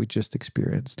emotion that we just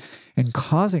experienced and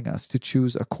causing us to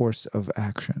choose a course of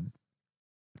action.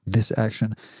 This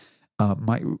action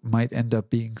might end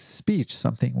up being speech,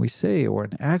 something we say, or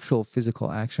an actual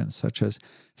physical action such as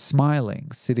smiling,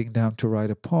 sitting down to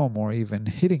write a poem, or even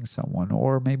hitting someone,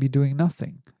 or maybe doing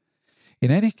nothing.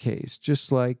 In any case,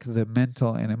 just like the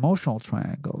mental and emotional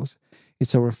triangles,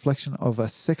 it's a reflection of a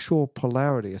sexual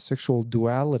polarity, a sexual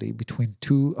duality between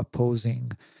two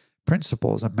opposing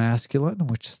principles, a masculine,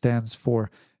 which stands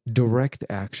for direct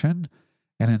action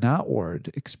and an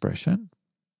outward expression,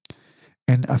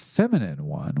 and a feminine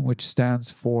one, which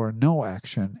stands for no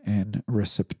action and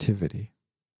receptivity.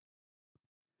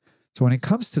 So when it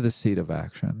comes to the seed of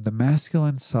action, the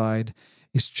masculine side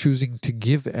is choosing to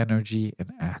give energy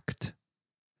and act.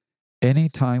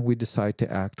 Anytime we decide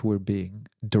to act, we're being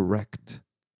direct.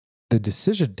 The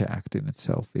decision to act in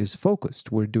itself is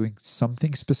focused. We're doing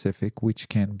something specific which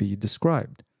can be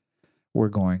described. We're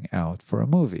going out for a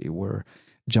movie. We're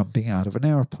jumping out of an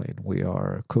airplane. We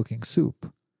are cooking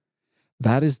soup.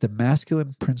 That is the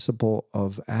masculine principle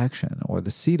of action, or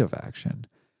the seed of action,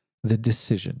 the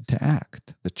decision to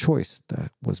act, the choice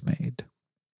that was made.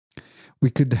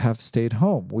 We could have stayed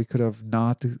home. We could have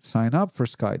not signed up for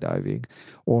skydiving,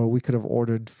 or we could have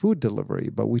ordered food delivery,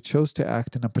 but we chose to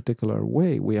act in a particular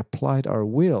way. We applied our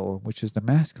will, which is the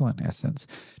masculine essence,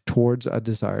 towards a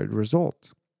desired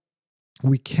result.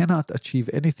 We cannot achieve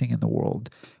anything in the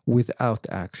world without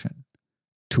action.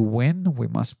 To win, we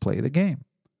must play the game.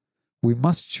 We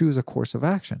must choose a course of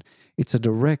action. It's a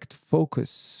direct,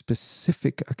 focused,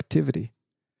 specific activity.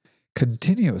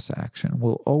 Continuous action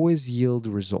will always yield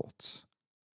results.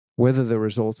 Whether the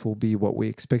results will be what we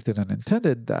expected and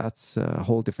intended, that's a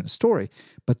whole different story,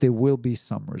 but there will be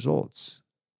some results.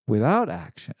 Without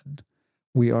action,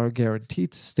 we are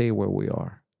guaranteed to stay where we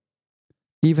are.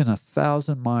 Even a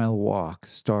 1,000-mile walk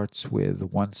starts with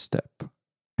one step,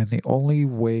 and the only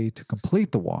way to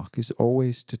complete the walk is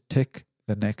always to take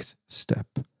the next step,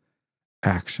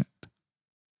 action.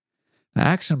 Now,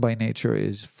 action by nature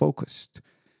is focused.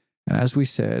 And as we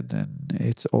said, and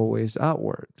it's always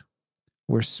outward.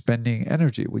 We're spending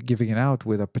energy, we're giving it out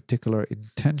with a particular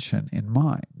intention in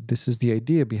mind. This is the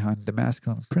idea behind the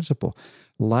masculine principle.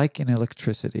 Like in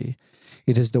electricity,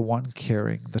 it is the one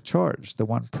carrying the charge, the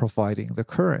one providing the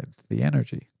current, the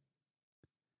energy.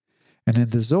 And in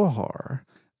the Zohar,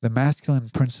 the masculine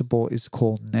principle is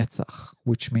called netzach,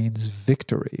 which means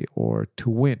victory or to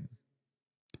win.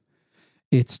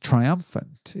 It's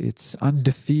triumphant, it's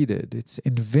undefeated, it's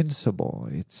invincible,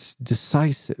 it's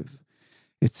decisive,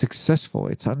 it's successful,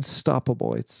 it's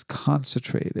unstoppable, it's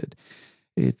concentrated,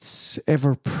 it's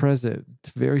ever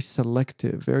present, very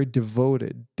selective, very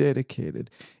devoted, dedicated.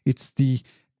 It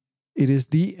is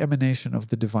the emanation of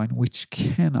the divine which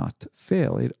cannot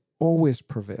fail. It always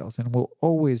prevails and will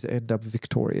always end up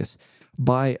victorious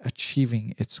by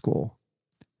achieving its goal.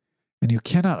 And you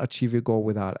cannot achieve your goal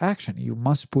without action. You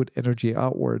must put energy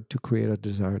outward to create a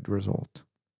desired result.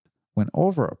 When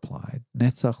over-applied,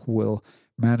 Netzach will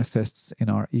manifest in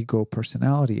our ego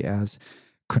personality as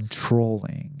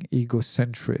controlling,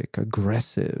 egocentric,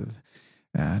 aggressive,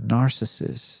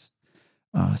 narcissist,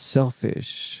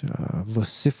 selfish,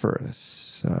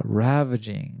 vociferous,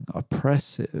 ravaging,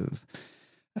 oppressive,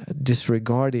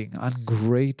 disregarding,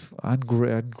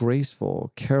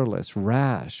 ungraceful, careless,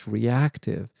 rash,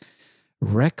 reactive,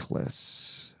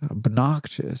 reckless,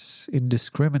 obnoxious,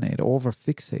 indiscriminate,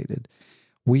 overfixated.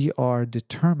 We are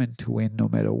determined to win no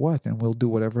matter what, and we'll do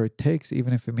whatever it takes,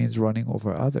 even if it means running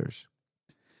over others.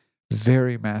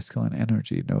 Very masculine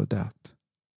energy, no doubt.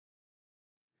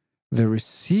 The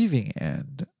receiving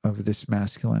end of this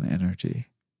masculine energy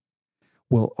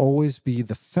will always be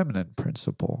the feminine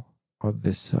principle of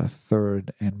this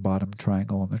third and bottom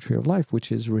triangle in the tree of life,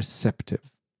 which is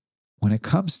receptive. When it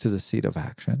comes to the seed of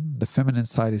action, the feminine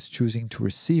side is choosing to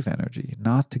receive energy,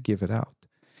 not to give it out.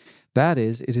 That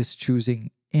is, it is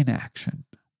choosing inaction.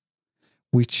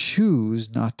 We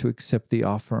choose not to accept the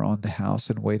offer on the house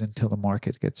and wait until the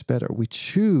market gets better. We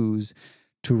choose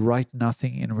to write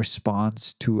nothing in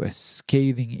response to a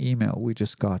scathing email we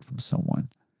just got from someone.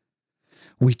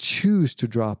 We choose to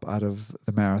drop out of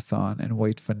the marathon and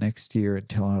wait for next year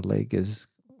until our leg is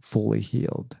fully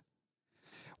healed.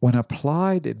 When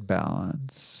applied in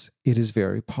balance, it is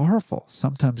very powerful.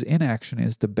 Sometimes inaction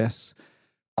is the best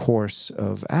course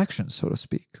of action, so to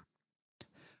speak.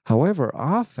 However,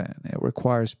 often it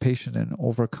requires patience in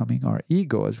overcoming our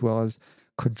ego as well as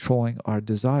controlling our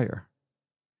desire.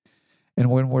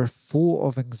 And when we're full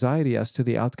of anxiety as to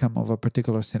the outcome of a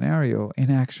particular scenario,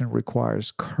 inaction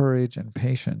requires courage and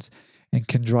patience and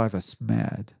can drive us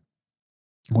mad.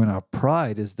 When our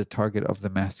pride is the target of the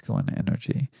masculine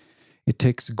energy, it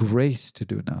takes grace to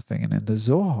do nothing. And in the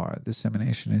Zohar, this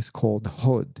emanation is called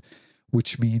Hod,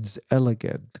 which means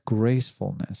elegant,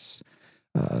 gracefulness,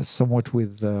 somewhat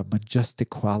with majestic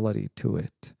quality to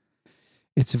it.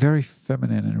 It's very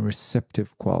feminine and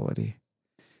receptive quality.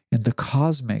 In the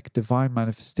cosmic, divine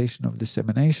manifestation of this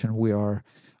emanation, we are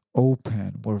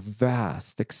open, we're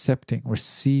vast, accepting,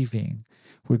 receiving,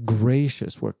 we're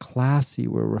gracious, we're classy,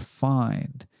 we're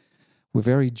refined, we're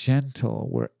very gentle,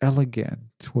 we're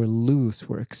elegant, we're loose,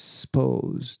 we're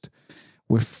exposed,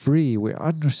 we're free, we're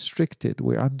unrestricted,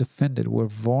 we're undefended, we're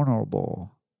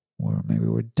vulnerable,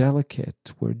 we're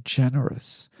delicate, we're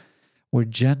generous, we're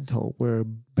gentle, we're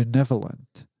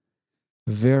benevolent.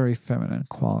 Very feminine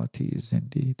qualities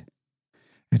indeed.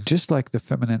 And just like the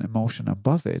feminine emotion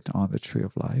above it on the tree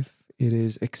of life, it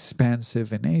is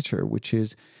expansive in nature, which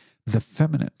is the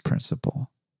feminine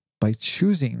principle. By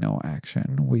choosing no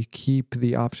action, we keep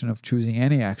the option of choosing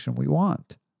any action we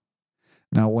want.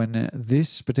 Now, when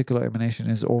this particular emanation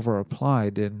is over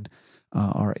applied in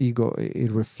our ego,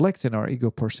 it reflects in our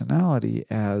ego personality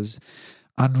as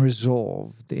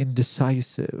unresolved,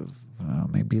 indecisive,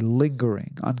 maybe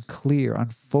lingering, unclear,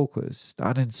 unfocused,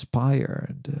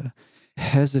 uninspired,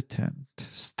 hesitant,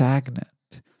 stagnant.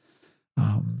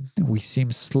 We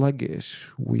seem sluggish.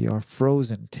 We are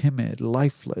frozen, timid,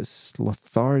 lifeless,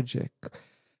 lethargic,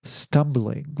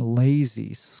 stumbling,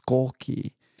 lazy,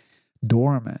 skulky,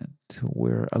 dormant.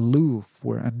 We're aloof.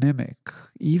 We're anemic,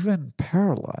 even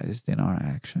paralyzed in our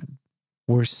action.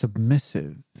 We're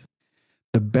submissive.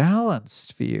 The balance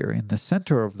sphere in the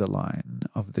center of the line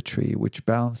of the tree, which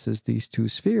balances these two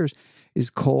spheres, is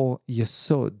called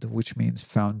Yesod, which means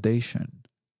foundation.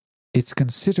 It's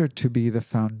considered to be the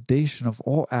foundation of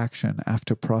all action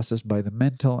after processed by the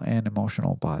mental and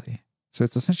emotional body. So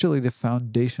it's essentially the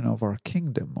foundation of our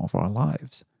kingdom, of our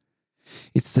lives.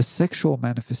 It's the sexual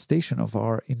manifestation of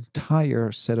our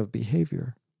entire set of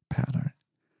behavior pattern.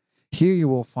 Here you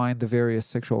will find the various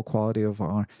sexual quality of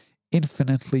our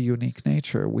infinitely unique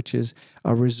nature, which is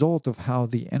a result of how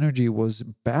the energy was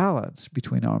balanced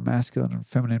between our masculine and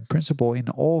feminine principle in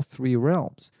all three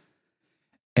realms.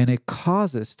 And it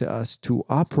causes to us to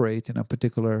operate in a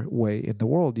particular way in the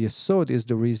world. Yesod is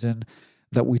the reason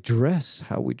that we dress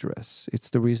how we dress. It's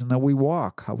the reason that we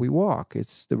walk how we walk.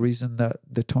 It's the reason that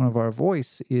the tone of our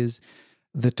voice is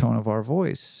the tone of our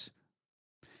voice.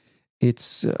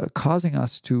 It's causing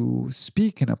us to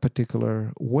speak in a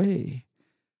particular way.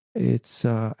 It's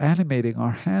animating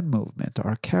our hand movement,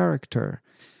 our character,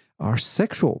 our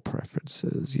sexual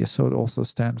preferences. Yesod also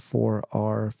stand for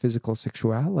our physical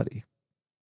sexuality.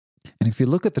 And if you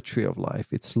look at the tree of life,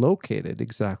 it's located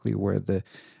exactly where the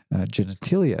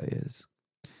genitalia is.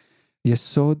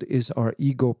 Yesod is our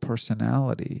ego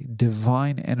personality.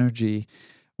 Divine energy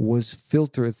was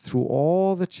filtered through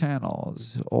all the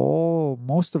channels,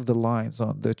 most of the lines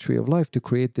on the tree of life to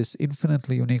create this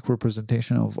infinitely unique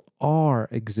representation of our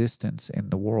existence in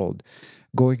the world,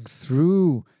 going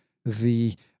through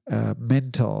the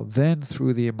mental, then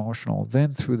through the emotional,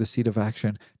 then through the seed of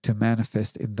action to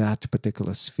manifest in that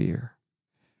particular sphere.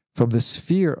 From the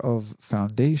sphere of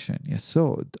foundation,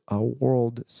 Yesod, our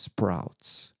world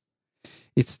sprouts.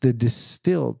 It's the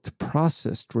distilled,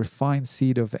 processed, refined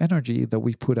seed of energy that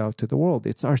we put out to the world.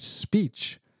 It's our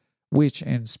speech, which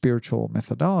in spiritual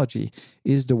methodology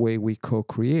is the way we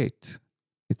co-create.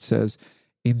 It says,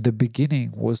 in the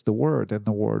beginning was the Word, and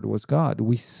the Word was God.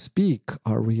 We speak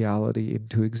our reality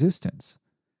into existence.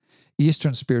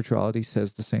 Eastern spirituality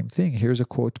says the same thing. Here's a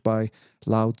quote by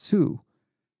Lao Tzu.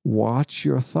 Watch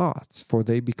your thoughts, for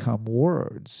they become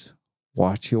words.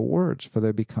 Watch your words, for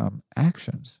they become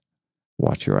actions.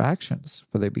 Watch your actions,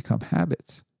 for they become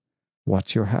habits.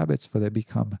 Watch your habits, for they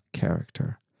become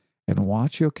character. And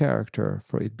watch your character,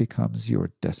 for it becomes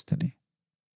your destiny.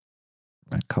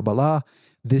 In Kabbalah,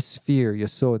 this sphere,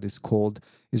 Yesod,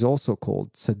 is also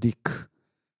called tzaddik.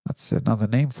 That's another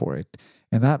name for it.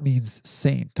 And that means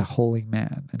saint, a holy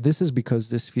man. And this is because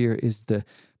this sphere is the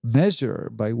measure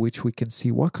by which we can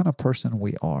see what kind of person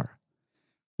we are.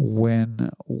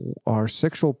 When our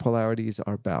sexual polarities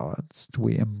are balanced,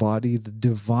 we embody the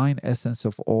divine essence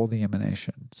of all the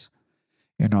emanations.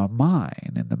 In our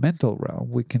mind, in the mental realm,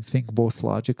 we can think both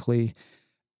logically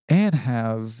and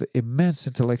have immense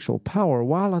intellectual power,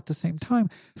 while at the same time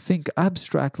think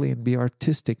abstractly and be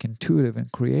artistic, intuitive,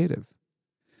 and creative.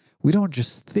 We don't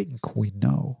just think, we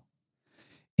know.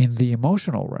 In the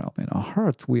emotional realm, in our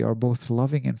heart, we are both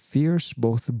loving and fierce,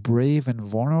 both brave and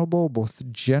vulnerable,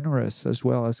 both generous as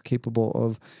well as capable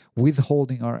of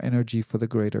withholding our energy for the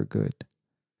greater good.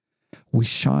 We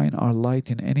shine our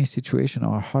light in any situation.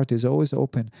 Our heart is always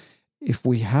open if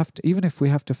we have to, even if we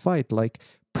have to fight, like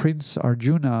Prince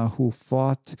Arjuna, who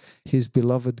fought his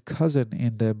beloved cousin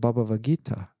in the Bhagavad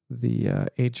Gita, the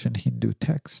ancient Hindu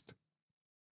text.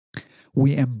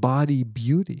 We embody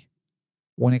beauty.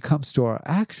 When it comes to our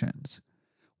actions,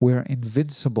 we're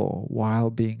invincible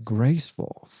while being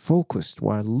graceful, focused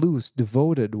while loose,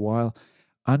 devoted while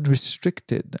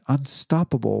unrestricted,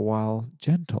 unstoppable while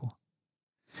gentle.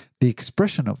 The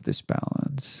expression of this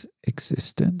balanced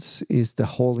existence is the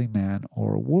holy man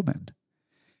or woman.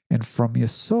 And from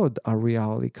Yesod, our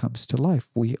reality comes to life.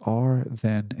 We are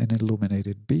then an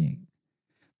illuminated being.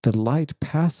 The light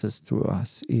passes through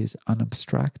us, is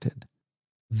unobstructed.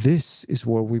 This is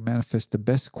where we manifest the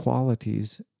best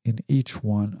qualities in each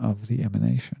one of the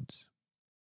emanations.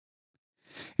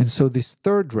 And so this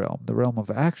third realm, the realm of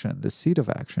action, the seat of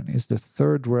action, is the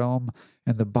third realm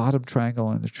and the bottom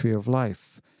triangle in the tree of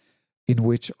life, in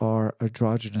which our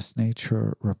androgynous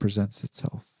nature represents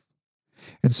itself.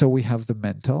 And so we have the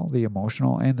mental, the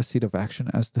emotional, and the seat of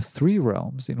action as the three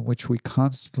realms in which we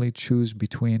constantly choose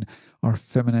between our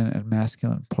feminine and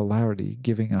masculine polarity,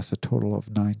 giving us a total of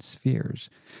 9 spheres.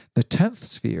 The 10th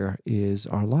sphere is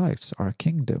our lives, our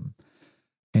kingdom.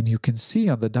 And you can see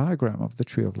on the diagram of the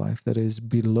tree of life that is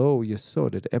below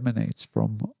Yesod, it emanates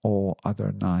from all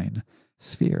other 9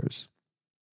 spheres.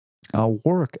 Our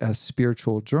work as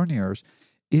spiritual journeyers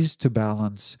is to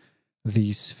balance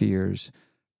these spheres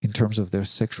in terms of their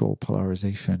sexual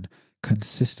polarization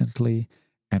consistently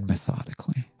and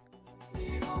methodically.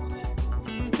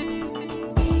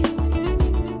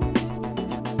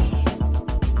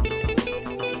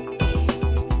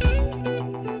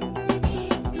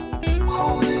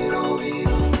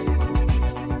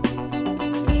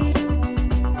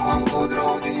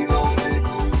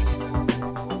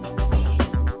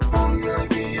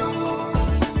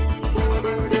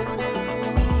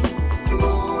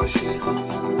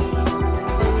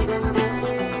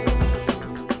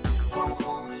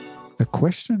 The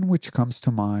question which comes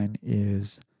to mind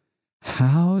is,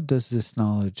 how does this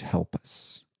knowledge help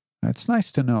us? It's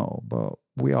nice to know, but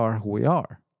we are who we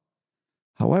are.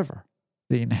 However,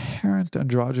 the inherent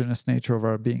androgynous nature of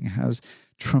our being has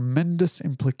tremendous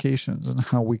implications on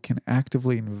how we can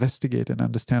actively investigate and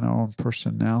understand our own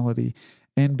personality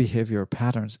and behavior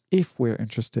patterns if we're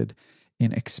interested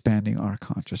in expanding our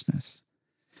consciousness.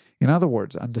 In other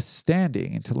words,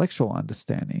 understanding, intellectual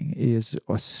understanding, is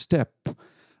a step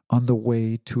on the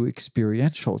way to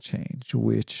experiential change,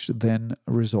 which then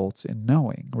results in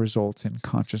knowing, results in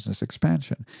consciousness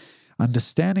expansion.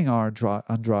 Understanding our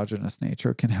androgynous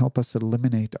nature can help us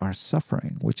eliminate our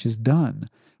suffering, which is done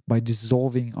by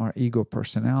dissolving our ego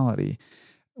personality,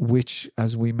 which,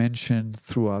 as we mentioned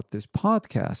throughout this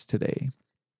podcast today,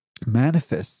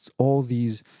 manifests all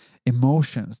these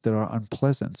emotions that are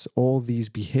unpleasant, all these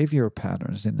behavior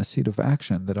patterns in the seat of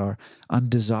action that are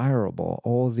undesirable,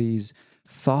 all these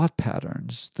thought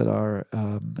patterns that are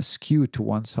skewed to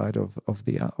one side of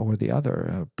the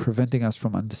other, preventing us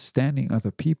from understanding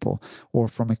other people or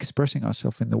from expressing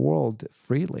ourselves in the world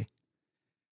freely.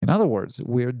 In other words,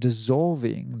 we're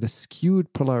dissolving the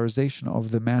skewed polarization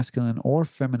of the masculine or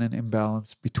feminine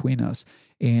imbalance between us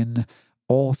in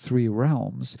all 3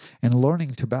 realms and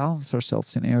learning to balance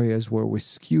ourselves in areas where we're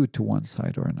skewed to one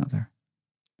side or another.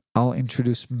 I'll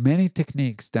introduce many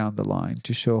techniques down the line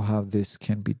to show how this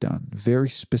can be done. Very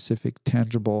specific,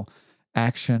 tangible,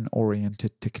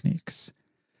 action-oriented techniques.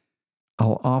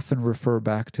 I'll often refer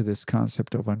back to this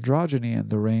concept of androgyny and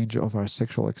the range of our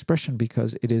sexual expression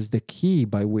because it is the key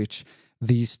by which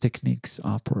these techniques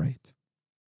operate.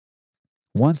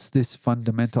 Once this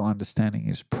fundamental understanding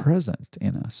is present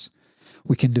in us,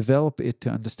 we can develop it to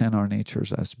understand our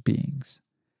natures as beings.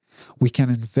 We can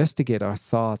investigate our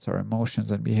thoughts, our emotions,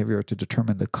 and behavior to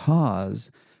determine the cause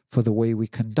for the way we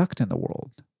conduct in the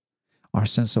world. Our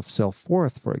sense of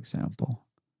self-worth, for example.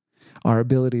 our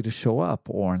ability to show up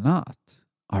or not,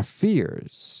 our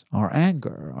fears, our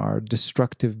anger, our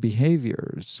destructive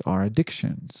behaviors, our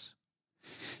addictions.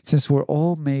 Since we're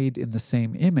all made in the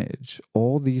same image,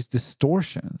 all these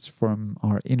distortions from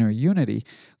our inner unity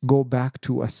go back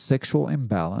to a sexual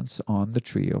imbalance on the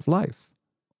tree of life.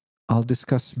 I'll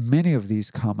discuss many of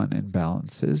these common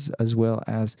imbalances as well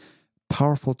as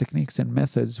powerful techniques and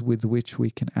methods with which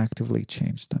we can actively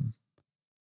change them.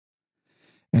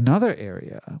 Another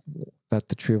area that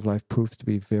the tree of life proves to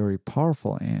be very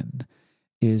powerful in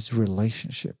is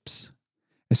relationships,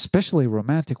 especially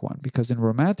romantic one, because in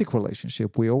romantic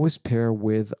relationship, we always pair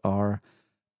with our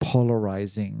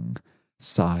polarizing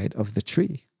side of the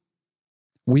tree.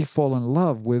 We fall in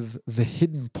love with the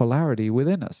hidden polarity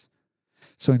within us.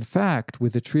 So in fact,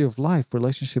 with the tree of life,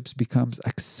 relationships becomes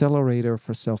accelerator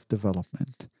for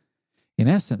self-development. In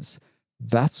essence,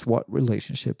 that's what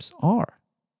relationships are.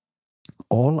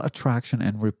 All attraction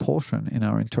and repulsion in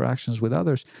our interactions with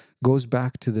others goes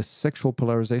back to the sexual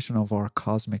polarization of our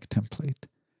cosmic template.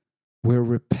 We're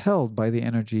repelled by the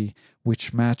energy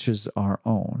which matches our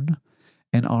own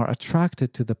and are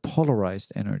attracted to the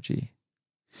polarized energy.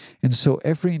 And so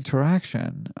every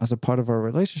interaction as a part of our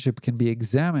relationship can be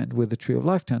examined with the tree of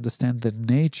life to understand the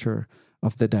nature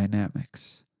of the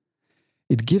dynamics.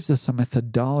 It gives us a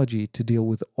methodology to deal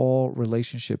with all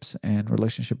relationships and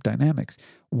relationship dynamics.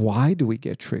 Why do we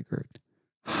get triggered?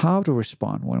 How to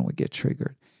respond when we get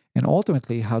triggered? And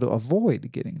ultimately, how to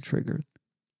avoid getting triggered.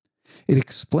 It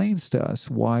explains to us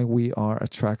why we are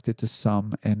attracted to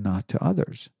some and not to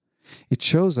others. It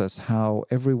shows us how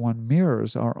everyone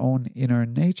mirrors our own inner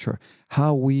nature,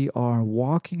 how we are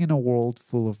walking in a world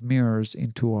full of mirrors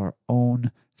into our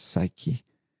own psyche.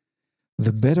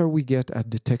 The better we get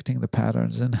at detecting the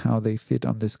patterns and how they fit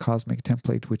on this cosmic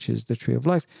template, which is the tree of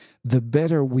life, the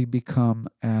better we become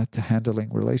at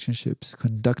handling relationships,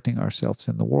 conducting ourselves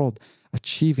in the world,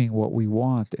 achieving what we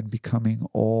want, and becoming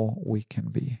all we can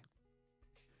be.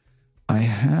 I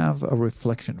have a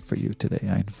reflection for you today.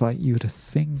 I invite you to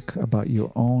think about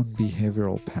your own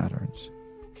behavioral patterns.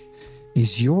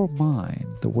 Is your mind,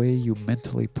 the way you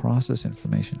mentally process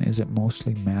information, is it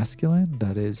mostly masculine,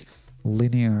 that is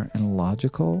linear and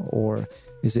logical, or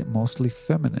is it mostly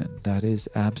feminine, that is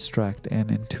abstract and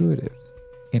intuitive?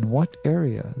 In what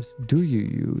areas do you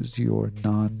use your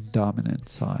non-dominant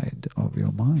side of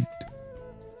your mind?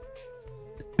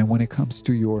 And when it comes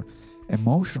to your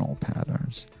emotional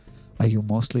patterns, are you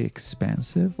mostly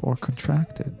expansive or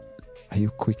contracted? Are you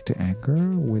quick to anger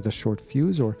with a short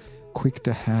fuse or quick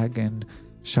to hag and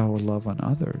shower love on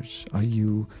others? Are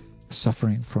you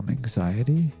suffering from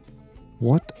anxiety?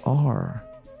 What are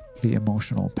the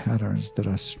emotional patterns that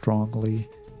are strongly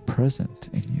present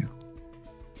in you?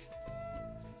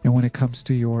 And when it comes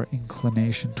to your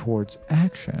inclination towards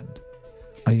action,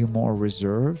 are you more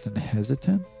reserved and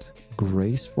hesitant,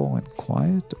 graceful and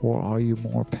quiet, or are you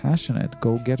more passionate,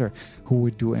 go-getter, who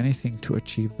would do anything to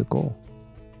achieve the goal?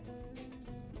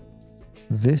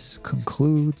 This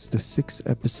concludes the 6th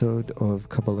episode of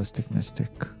Kabbalistic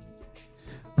Mystic.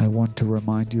 I want to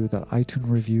remind you that iTunes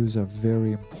reviews are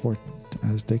very important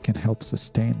as they can help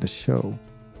sustain the show.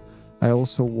 I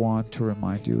also want to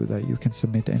remind you that you can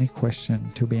submit any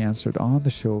question to be answered on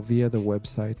the show via the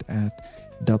website at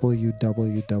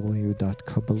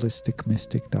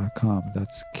www.kabbalisticmystic.com.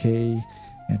 That's K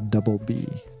and double B.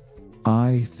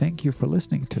 I thank you for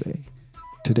listening today.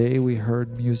 Today we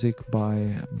heard music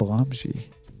by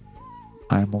Blamji.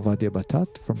 I'm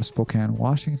Batat from Spokane,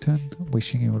 Washington,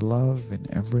 wishing you love in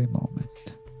every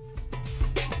moment.